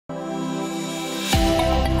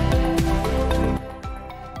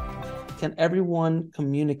can everyone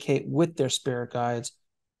communicate with their spirit guides,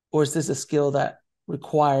 or is this a skill that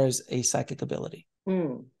requires a psychic ability?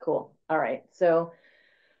 Cool. All right. So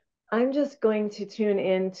I'm just going to tune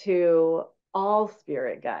into all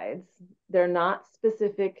spirit guides. They're not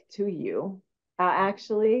specific to you.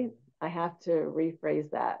 Actually, I have to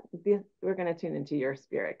rephrase that. We're going to tune into your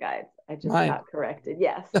spirit guides. I just Mine. got corrected.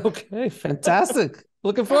 Yes. Okay, fantastic.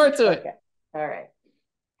 Looking forward to it. Okay. All right.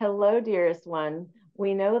 Hello, dearest one.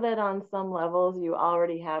 We know that on some levels you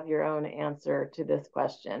already have your own answer to this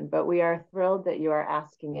question, but we are thrilled that you are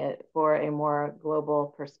asking it for a more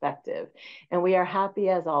global perspective. And we are happy,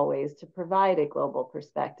 as always, to provide a global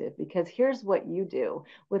perspective, because here's what you do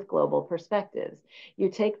with global perspectives. You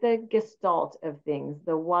take the gestalt of things,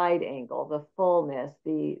 the wide angle, the fullness,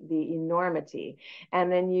 the enormity,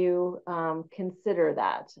 and then you consider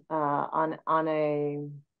that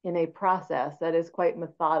in a process that is quite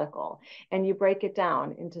methodical. And you break it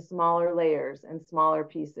down into smaller layers and smaller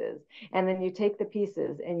pieces. And then you take the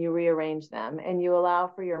pieces and you rearrange them, and you allow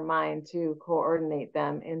for your mind to coordinate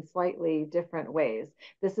them in slightly different ways.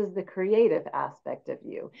 This is the creative aspect of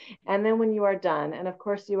you. And then when you are done, and of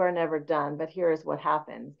course you are never done, but here is what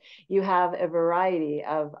happens. You have a variety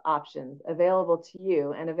of options available to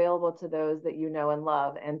you and available to those that you know and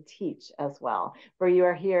love and teach as well. For you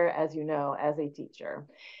are here, as you know, as a teacher.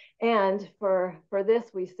 And for this,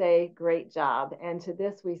 we say, great job. And to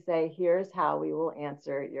this, we say, here's how we will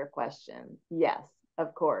answer your question. Yes,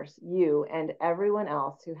 of course, you and everyone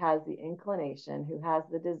else who has the inclination, who has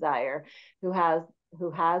the desire, who has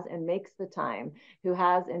and makes the time, who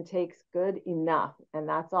has and takes good enough, and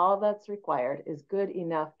that's all that's required, is good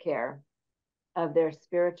enough care of their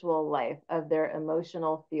spiritual life, of their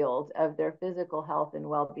emotional field, of their physical health and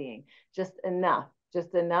well-being. Just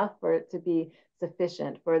enough for it to be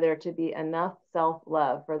sufficient, for there to be enough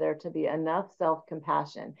self-love, for there to be enough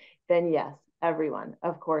self-compassion. Then yes, everyone,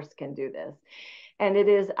 of course, can do this. And it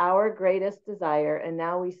is our greatest desire, and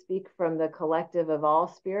now we speak from the collective of all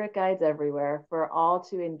spirit guides everywhere, for all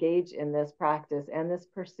to engage in this practice and this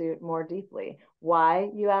pursuit more deeply. Why,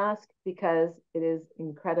 you ask? Because it is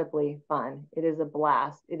incredibly fun. It is a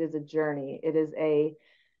blast. It is a journey. It is a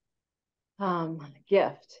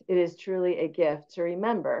gift. It is truly a gift to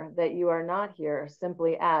remember that you are not here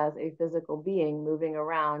simply as a physical being moving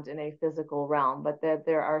around in a physical realm, but that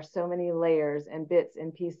there are so many layers and bits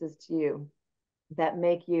and pieces to you that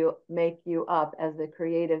make you up as the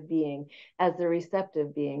creative being, as the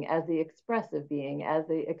receptive being, as the expressive being, as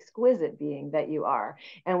the exquisite being that you are.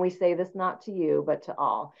 And we say this not to you, but to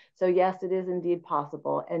all. So yes, it is indeed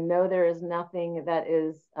possible. And no, there is nothing that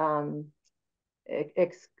is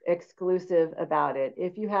exclusive about it.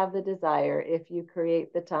 If you have the desire, if you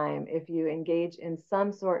create the time, if you engage in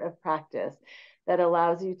some sort of practice that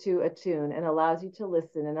allows you to attune and allows you to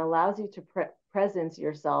listen and allows you to presence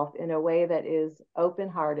yourself in a way that is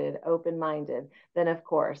open-hearted, open-minded, then of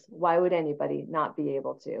course, why would anybody not be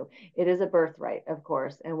able to? It is a birthright, of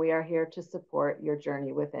course, and we are here to support your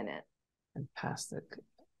journey within it. Fantastic.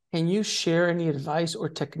 Can you share any advice or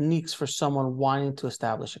techniques for someone wanting to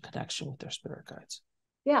establish a connection with their spirit guides?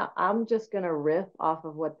 Yeah, I'm just going to riff off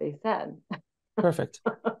of what they said. Perfect.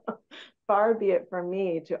 Far be it from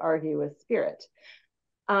me to argue with spirit.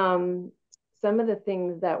 Some of the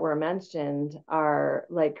things that were mentioned are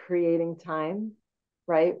like creating time,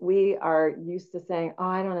 right? We are used to saying, oh,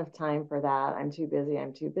 I don't have time for that. I'm too busy.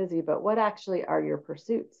 I'm too busy. But what actually are your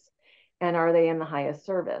pursuits? And are they in the highest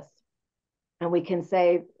service? And we can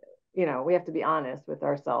say, we have to be honest with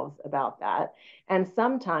ourselves about that. And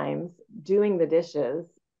sometimes doing the dishes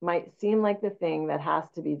might seem like the thing that has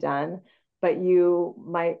to be done, but you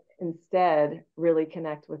might instead really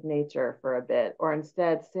connect with nature for a bit, or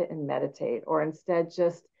instead sit and meditate, or instead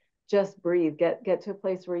just breathe, get to a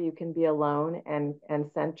place where you can be alone and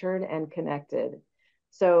centered and connected.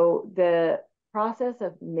 So the process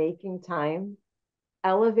of making time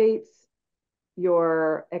elevates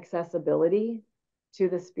your accessibility to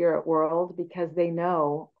the spirit world, because they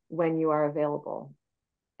know when you are available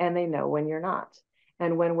and they know when you're not.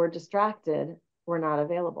 And when we're distracted, we're not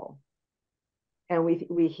available. And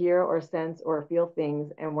we hear or sense or feel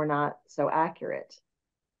things and we're not so accurate.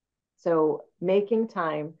 So making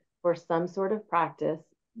time for some sort of practice,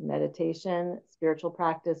 meditation, spiritual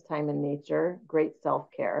practice, time in nature, great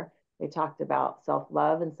self-care. They talked about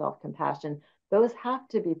self-love and self-compassion. Those have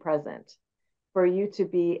to be present for you to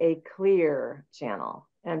be a clear channel.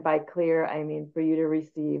 And by clear, I mean for you to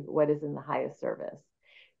receive what is in the highest service.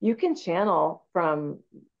 You can channel from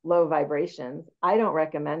low vibrations. I don't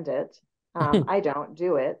recommend it. I don't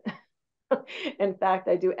do it. In fact,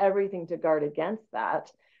 I do everything to guard against that.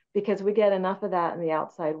 because we get enough of that in the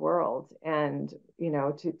outside world. And,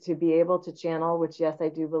 to be able to channel, which, yes, I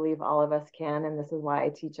do believe all of us can, and this is why I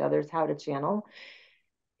teach others how to channel,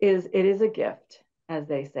 it is a gift, as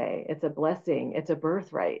they say. It's a blessing. It's a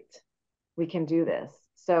birthright. We can do this.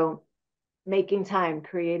 So making time,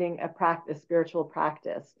 creating a practice, spiritual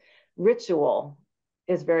practice, ritual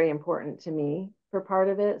is very important to me for part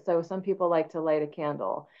of it. So some people like to light a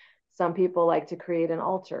candle. Some people like to create an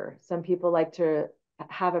altar. Some people like to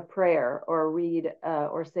have a prayer or read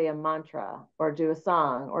or say a mantra or do a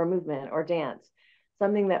song or a movement or dance,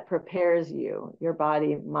 something that prepares you, your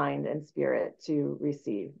body, mind, and spirit to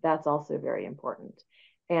receive. That's also very important.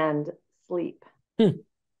 And sleep.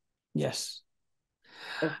 Yes.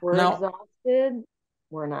 If we're Now, exhausted,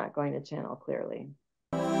 we're not going to channel clearly.